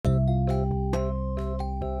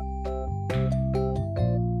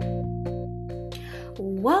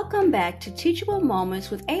Welcome back to Teachable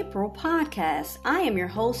Moments with April podcast. I am your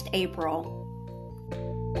host, April.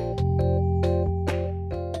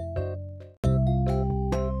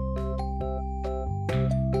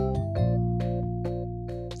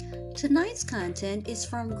 Tonight's content is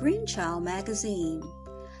from Greenchild Magazine,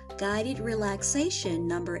 Guided Relaxation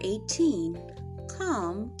number 18,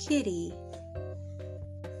 Calm Kitty.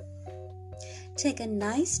 Take a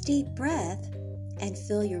nice deep breath and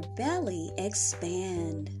feel your belly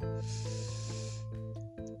expand.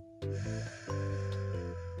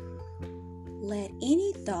 Let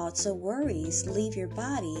any thoughts or worries leave your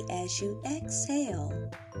body as you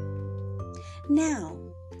exhale. Now,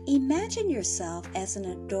 imagine yourself as an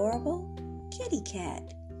adorable kitty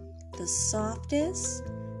cat, the softest,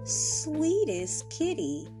 sweetest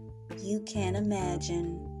kitty you can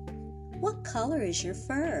imagine. What color is your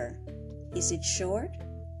fur? Is it short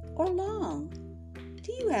or long?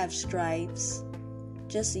 Do you have stripes?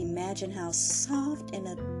 Just imagine how soft and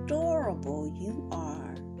adorable you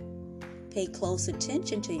are. Pay close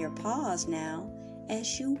attention to your paws now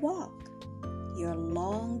as you walk. Your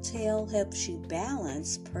long tail helps you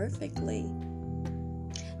balance perfectly.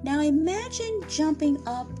 Now imagine jumping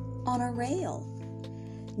up on a rail.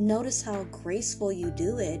 Notice how graceful you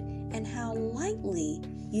do it and how lightly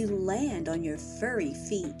you land on your furry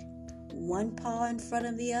feet, one paw in front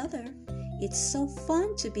of the other. It's so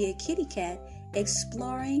fun to be a kitty cat,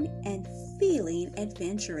 exploring and feeling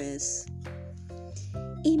adventurous.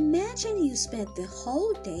 Imagine you spent the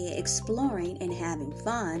whole day exploring and having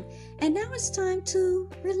fun, and now it's time to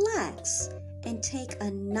relax and take a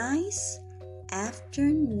nice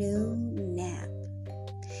afternoon nap.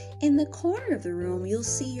 In the corner of the room, you'll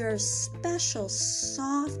see your special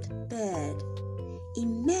soft bed.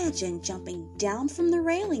 Imagine jumping down from the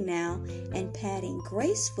railing now and padding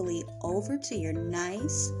gracefully over to your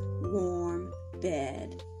nice, warm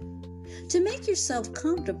bed. To make yourself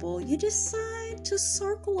comfortable, you decide to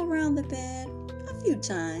circle around the bed a few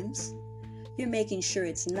times. You're making sure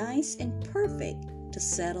it's nice and perfect to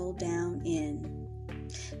settle down in.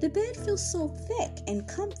 The bed feels so thick and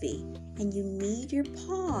comfy, and you knead your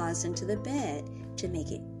paws into the bed to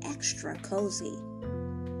make it extra cozy.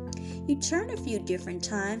 You turn a few different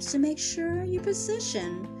times to make sure your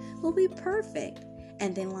position will be perfect,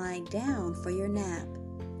 and then lie down for your nap.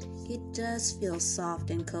 It does feel soft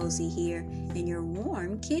and cozy here in your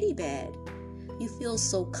warm kitty bed. You feel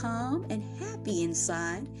so calm and happy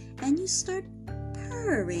inside, and you start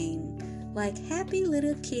purring like happy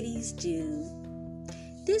little kitties do.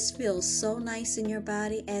 This feels so nice in your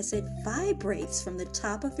body as it vibrates from the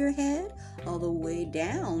top of your head all the way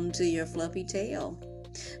down to your fluffy tail.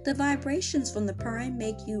 The vibrations from the purring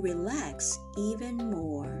make you relax even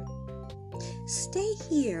more. Stay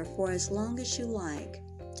here for as long as you like,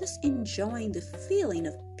 just enjoying the feeling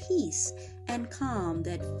of peace and calm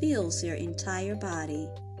that fills your entire body.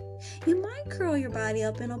 You might curl your body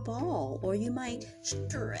up in a ball, or you might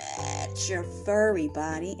stretch your furry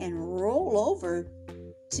body and roll over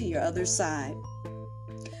to your other side.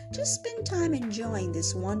 Just spend time enjoying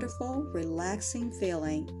this wonderful, relaxing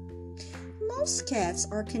feeling. Most cats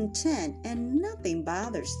are content and nothing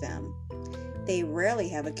bothers them. They rarely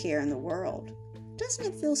have a care in the world. Doesn't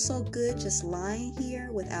it feel so good just lying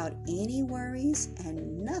here without any worries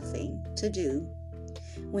and nothing to do?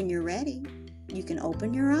 When you're ready, you can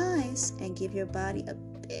open your eyes and give your body a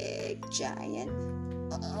big, giant,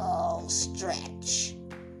 stretch.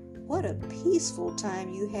 What a peaceful time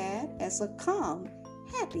you had as a calm,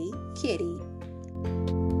 happy kitty.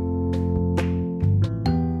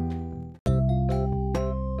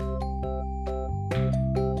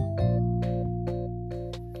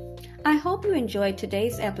 I hope you enjoyed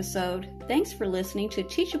today's episode. Thanks for listening to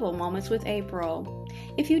Teachable Moments with April.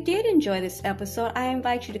 If you did enjoy this episode, I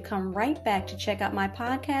invite you to come right back to check out my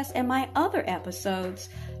podcast and my other episodes.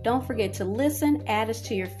 Don't forget to listen, add us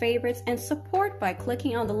to your favorites, and support by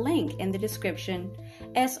clicking on the link in the description.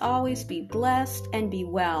 As always, be blessed and be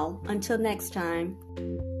well. Until next time.